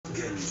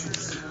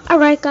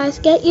Alright guys,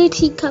 get your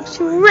teacups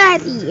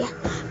ready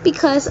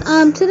because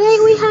today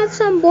we have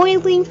some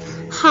boiling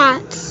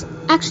hot.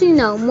 Actually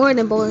no, more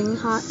than boiling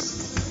hot.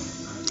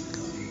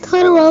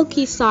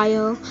 Todoroki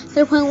style, to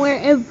the point where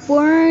it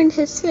burned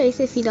his face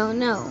if you don't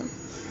know.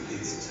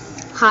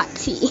 Hot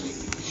tea.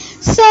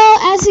 So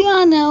as you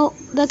all know,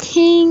 the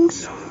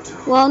kings,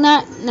 well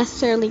not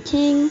necessarily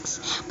kings,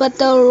 but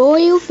the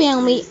royal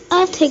family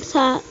of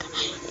TikTok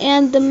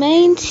and the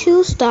main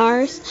two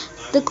stars,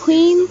 the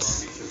queen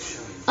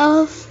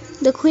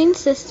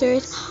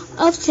sisters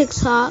of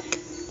TikTok,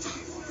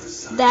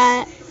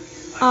 that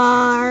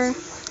are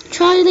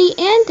Charlie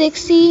and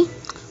Dixie,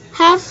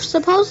 have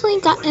supposedly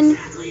gotten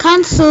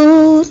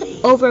cancelled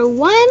over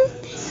one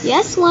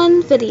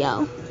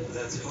video.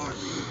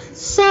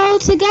 So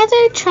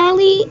together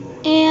Charlie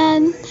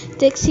and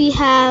Dixie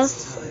have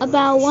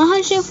about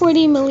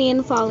 140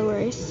 million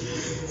followers.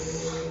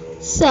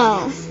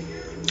 So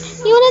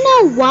you wanna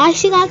know why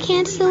she got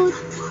cancelled?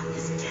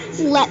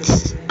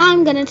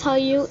 I'm gonna tell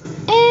you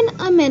in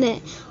a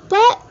minute,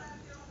 but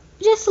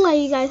just to let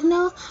you guys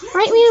know,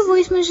 write me a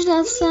voice message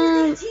of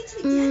some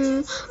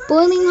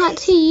boiling hot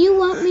tea you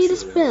want me to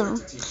spill.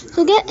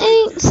 So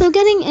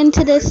getting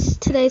into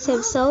today's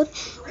episode,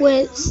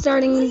 with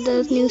starting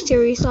the new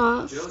series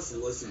off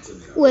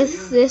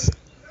with this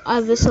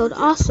episode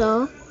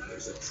also,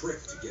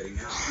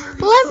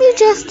 let me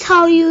just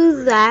tell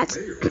you that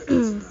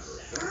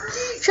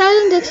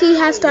Charlie and Dixie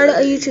have started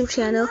a YouTube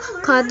channel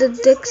called the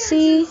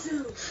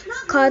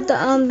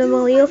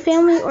D'Amelio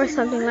family or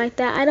something like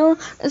that. I don't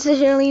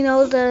necessarily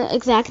know the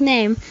exact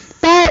name,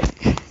 but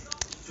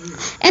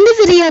in the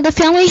video the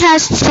family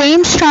has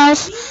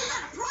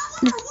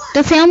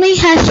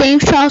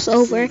James Charles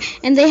over,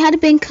 and they had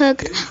been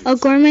cooked a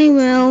gourmet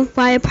meal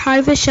by a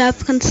private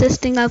chef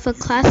consisting of a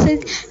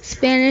classic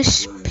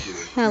Spanish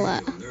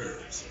paella.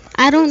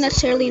 I don't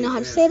necessarily know how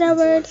to say that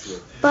word,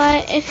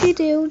 but if you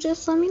do,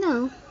 just let me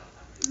know.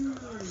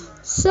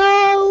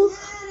 So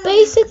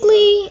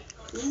basically,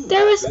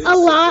 there is a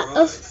lot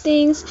of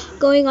things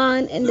going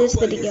on in this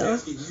video.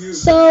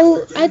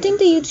 So I think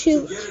the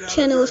YouTube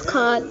channel is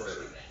called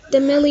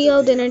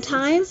D'Amelio Dinner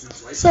Time.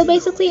 So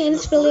basically in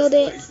this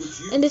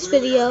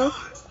video,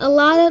 a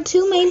lot of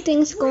two main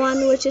things go on,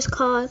 which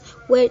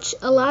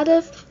a lot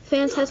of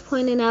fans has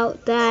pointed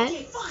out that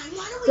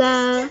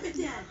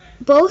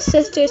both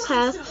sisters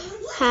have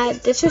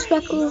had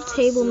disrespectful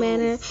table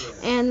manner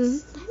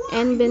and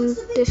been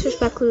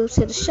disrespectful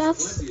to the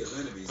chefs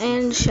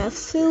and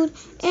chef's food,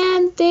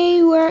 and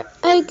they were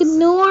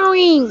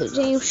ignoring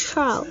James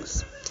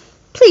Charles.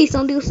 Please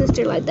don't do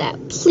sister like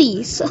that,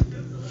 please.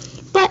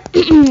 But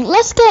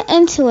let's get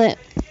into it.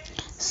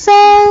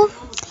 So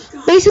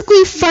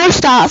basically,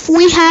 first off,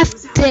 we have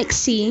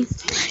Dixie.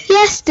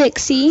 Yes,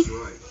 Dixie,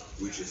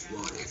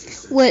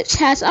 which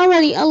has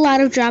already a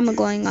lot of drama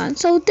going on.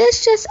 So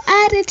this just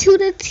added to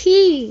the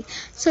tea.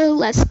 So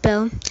let's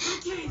spill.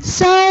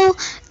 So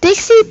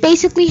Dixie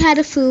basically had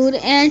a food,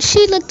 and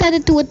she looked at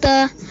it with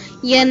the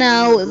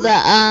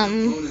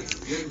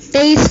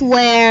face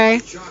where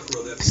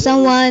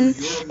someone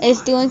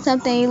is doing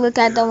something, you look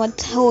at them with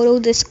total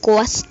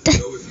disgust.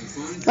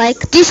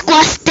 Like,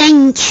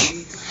 disgusting.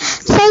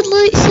 So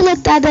she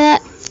looked at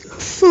that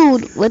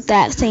food with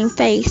that same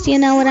face, you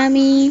know what I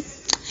mean?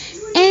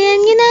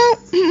 And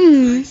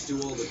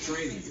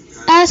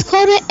as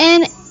quoted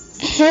in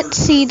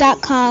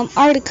Hitsy.com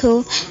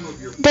article,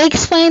 they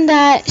explained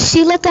that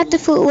she looked at the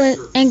food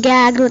and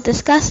gagged with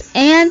disgust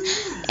and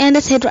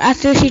the table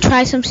after she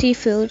tried some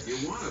seafood.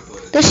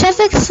 The chef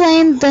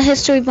explained the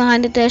history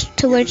behind the dish,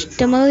 to which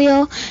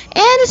D'Amelio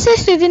and the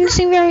sister didn't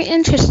seem very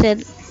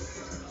interested.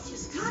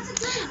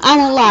 I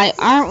won't lie,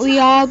 aren't we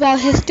all about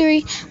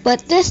history?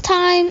 But this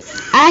time,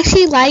 I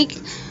actually like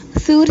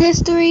food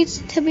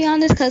histories, to be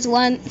honest, because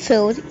one,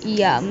 food,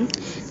 yum.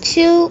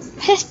 Two,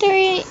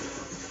 history,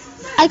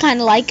 I kind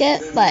of like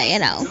it, but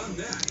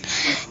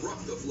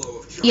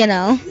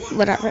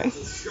whatever.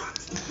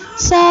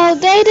 So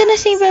they didn't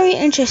seem very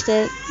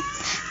interested.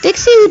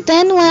 Dixie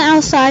then went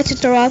outside to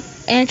throw up,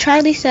 and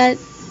Charlie said,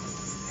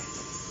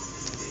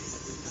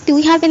 "Do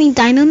we have any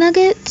dino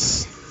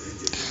nuggets?"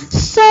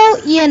 So,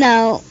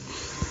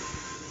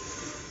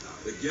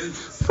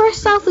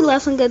 first off, we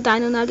love some good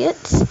dino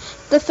nuggets.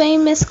 The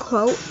famous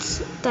quote,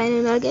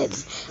 dino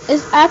nuggets,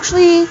 is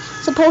actually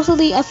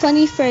supposedly a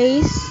funny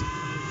phrase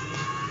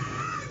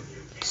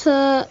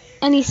to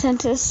any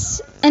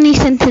sentence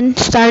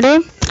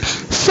starter.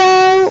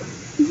 So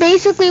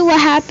basically what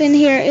happened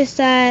here is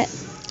that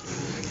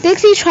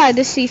Dixie tried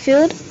the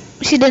seafood.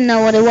 She didn't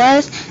know what it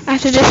was.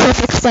 After the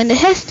chef explained the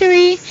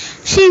history,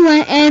 she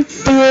went and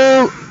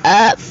threw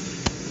up.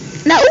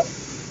 No.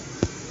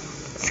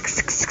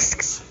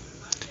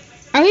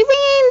 Are we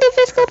bringing the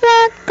physical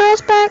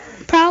girls back?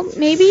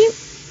 Maybe.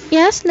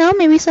 Yes, no,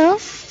 maybe so.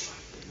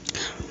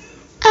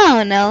 I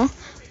don't know.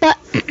 But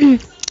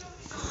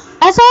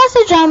as well as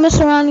the drama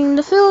surrounding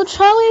the food,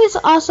 Charlie is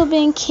also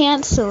being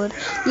cancelled.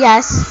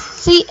 Yes,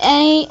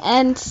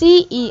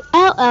 CANCELLED,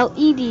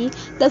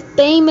 the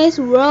famous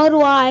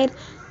worldwide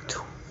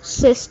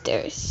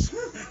sisters.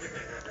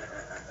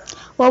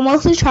 Well,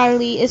 mostly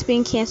Charlie is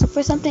being canceled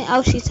for something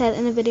else she said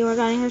in a video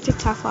regarding her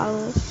TikTok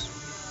followers.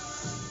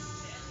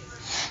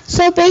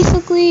 So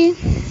basically,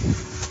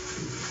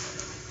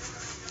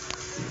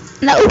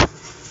 no.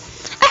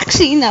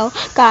 Actually, no,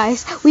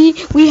 guys. We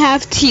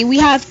have tea. We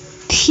have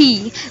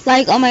tea.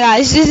 Like, oh my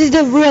gosh, this is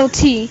the real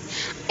tea.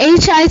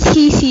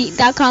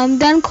 HITC.com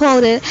then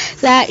quoted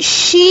that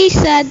she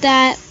said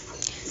that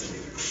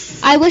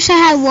I wish I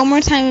had one more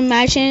time.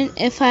 Imagine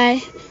if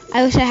I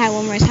wish I had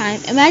one more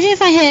time. Imagine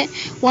if I hit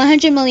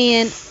 100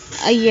 million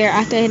a year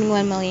after hitting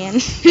 1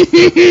 million.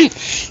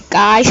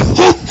 Guys.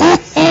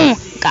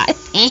 Guys.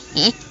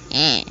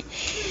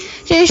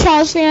 James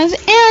Charles fans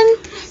and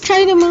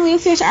Charlie D'Amelio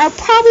fans are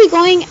probably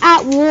going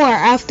at war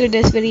after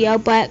this video,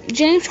 but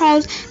James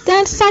Charles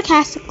then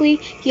sarcastically,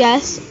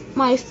 yes,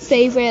 my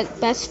favorite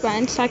best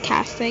friend,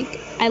 sarcastic,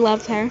 I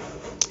love her.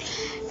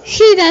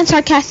 He then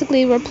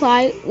sarcastically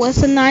replied, was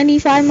the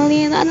 95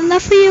 million not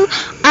enough for you?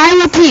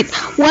 I repeat,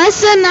 was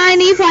the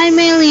 95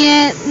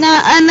 million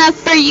not enough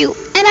for you?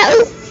 And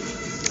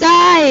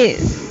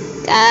guys,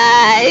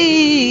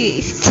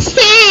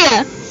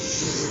 yeah.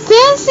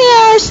 Fans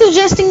are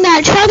suggesting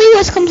that Charlie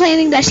was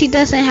complaining that she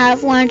doesn't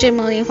have 100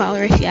 million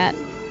followers yet.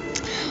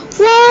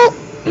 Well,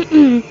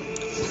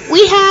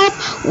 we have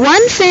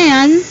one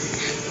fan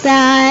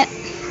that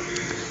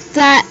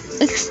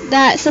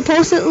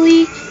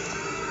supposedly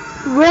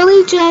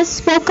really just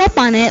spoke up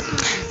on it.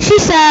 She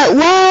said,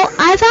 well,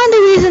 I found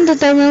the reason that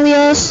the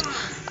D'Amelios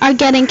are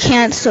getting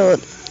canceled,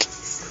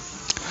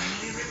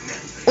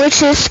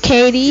 which is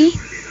Katie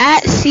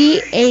at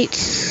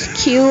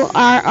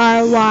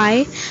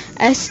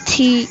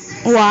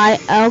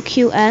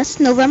CHQRRYSTYLQS,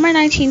 November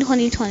 19,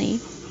 2020.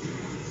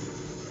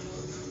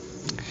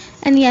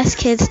 And yes,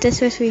 kids,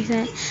 this was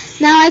recent.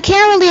 Now, I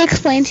can't really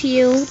explain to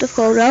you the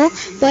photo,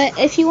 but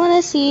if you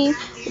want to see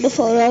the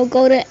photo,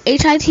 go to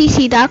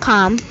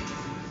HITC.com.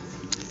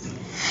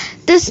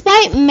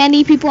 Despite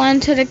many people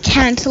on Twitter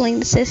canceling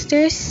the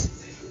sisters,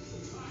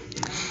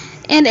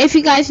 and if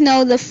you guys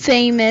know the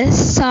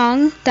famous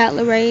song that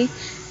Lorraine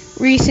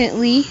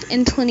recently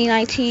in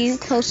 2019,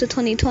 close to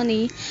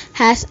 2020,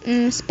 has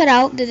spit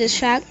out the diss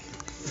track,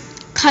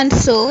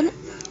 Cancelled.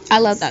 I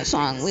love that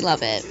song. We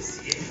love it.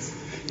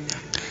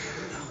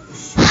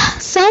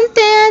 Some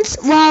fans,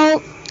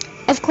 well,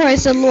 of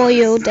course, the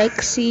loyal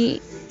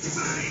Dixie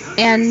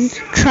and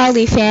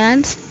Charlie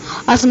fans,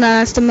 also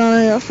known as the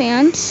D'Amelio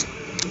fans,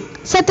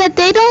 said that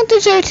they don't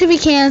deserve to be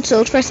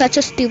canceled for such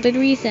a stupid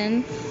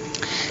reason.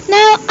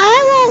 Now,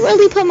 I won't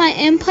really put my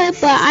input,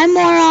 but I'm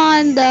more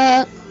on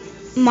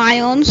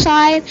my own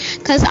side,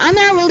 because I'm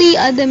not really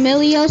a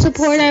D'Amelio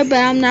supporter, but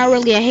I'm not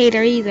really a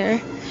hater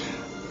either.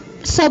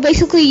 So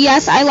basically,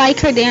 yes, I like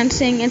her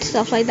dancing and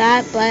stuff like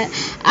that, but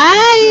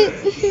I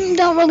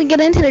don't really get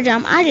into the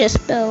drum. I just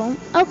spill.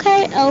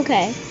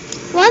 Okay.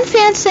 One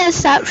fan says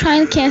stop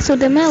trying to cancel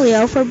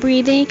D'Amelio for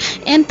breathing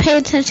and pay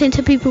attention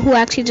to people who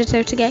actually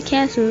deserve to get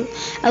canceled.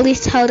 At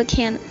least held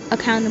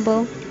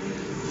accountable.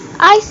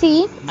 I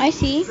see.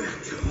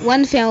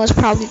 One fan was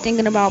probably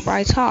thinking about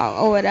Bryce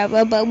Hall or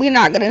whatever, but we're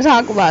not going to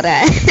talk about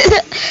that.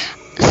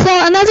 So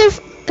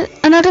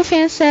another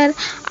fan said,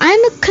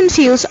 I'm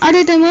confused. Are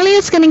the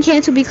D'Amelios getting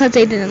canceled because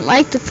they didn't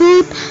like the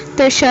food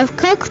their chef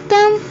cooked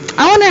them?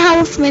 I wonder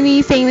how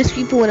many famous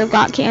people would have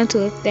got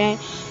canceled if they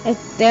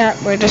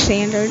were the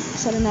standard,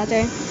 said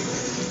another.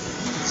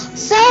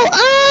 So,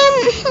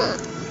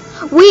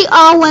 we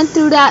all went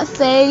through that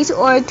phase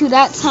or through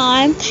that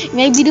time. You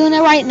may be doing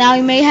it right now.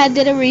 You may have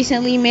did it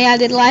recently. You may have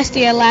did it last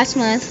year, last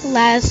month,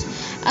 I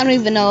don't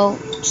even know,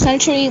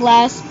 century,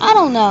 I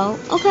don't know.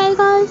 Okay,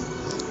 guys?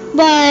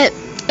 But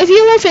if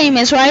you were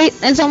famous, right,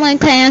 and someone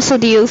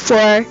canceled you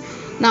for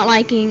not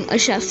liking a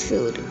chef's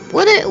food,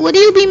 would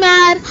you be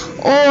mad,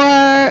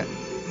 or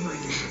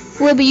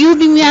would you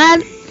be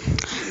mad?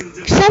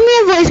 Send me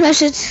a voice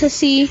message to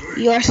see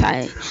your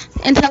side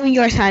and tell me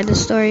your side of the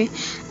story.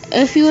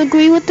 If you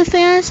agree with the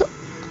fans,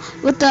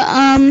 with the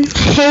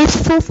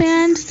hateful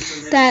fans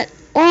that,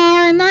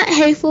 or not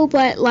hateful,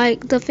 but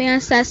like the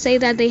fans that say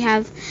that they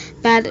have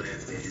bad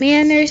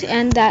manners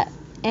and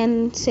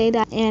say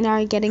that and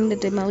are getting the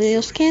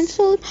D'Amelios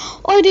canceled,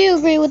 or do you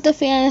agree with the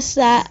fans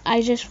that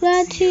I just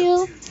read to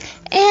you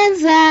and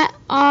that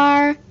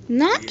are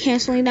not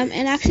canceling them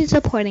and actually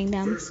supporting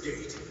them?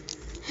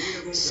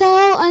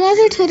 So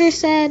another Twitter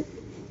said,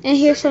 and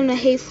here's from the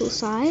hateful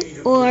side,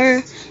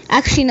 or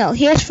actually no,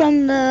 here's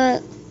from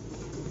the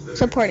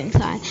supporting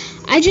side.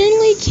 I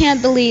genuinely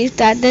can't believe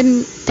that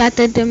the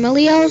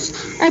D'Amelios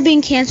are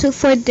being canceled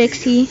for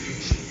Dixie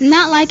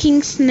not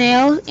liking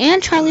snails,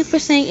 and Charlie for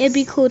saying it'd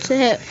be cool to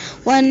hit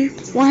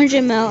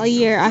 100 mil a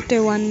year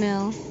after 1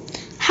 mil.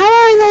 How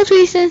are those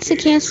reasons to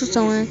cancel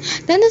someone?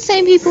 Then the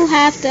same people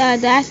have the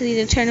audacity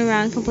to turn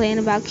around and complain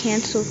about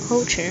cancel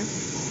culture.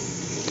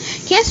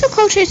 Cancel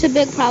culture is a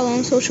big problem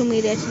on social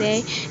media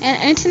today,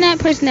 and internet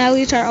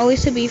personalities are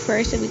always to be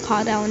first to be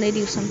called out when they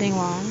do something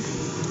wrong.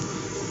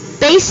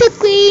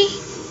 Basically,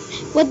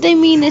 what they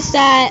mean is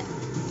that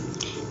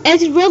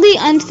it's really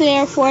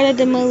unfair for the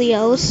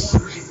D'Amelios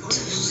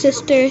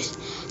sisters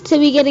to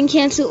be getting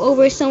canceled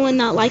over someone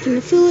not liking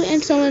the food,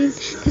 and someone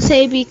to say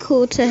it'd be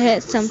cool to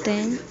hit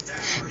something.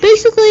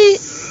 Basically,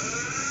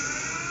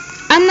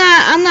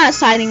 I'm not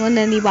siding with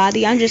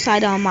anybody. I'm just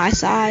siding on my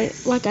side.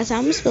 Like I said,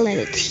 I'm spilling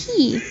the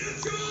tea.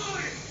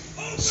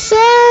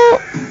 So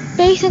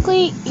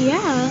basically,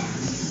 yeah.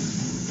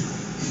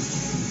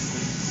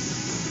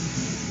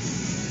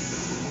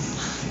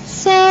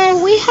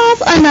 So we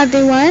have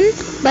another one,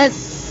 but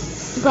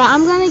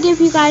I'm gonna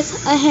give you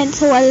guys a hint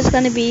to what it's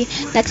gonna be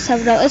next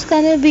episode. It's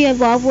gonna be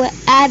involved with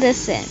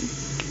Addison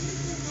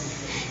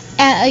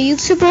and a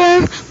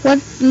YouTuber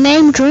with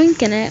name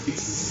Drink in it.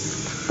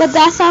 But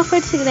that's all for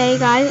today,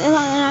 guys. And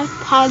I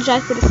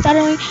apologize for the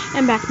stuttering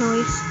and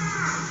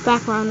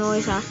background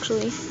noise,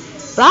 actually.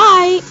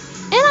 Bye.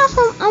 And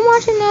also, I'm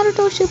watching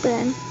Naruto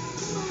Shippuden.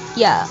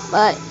 Yeah,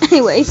 but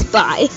anyways, bye.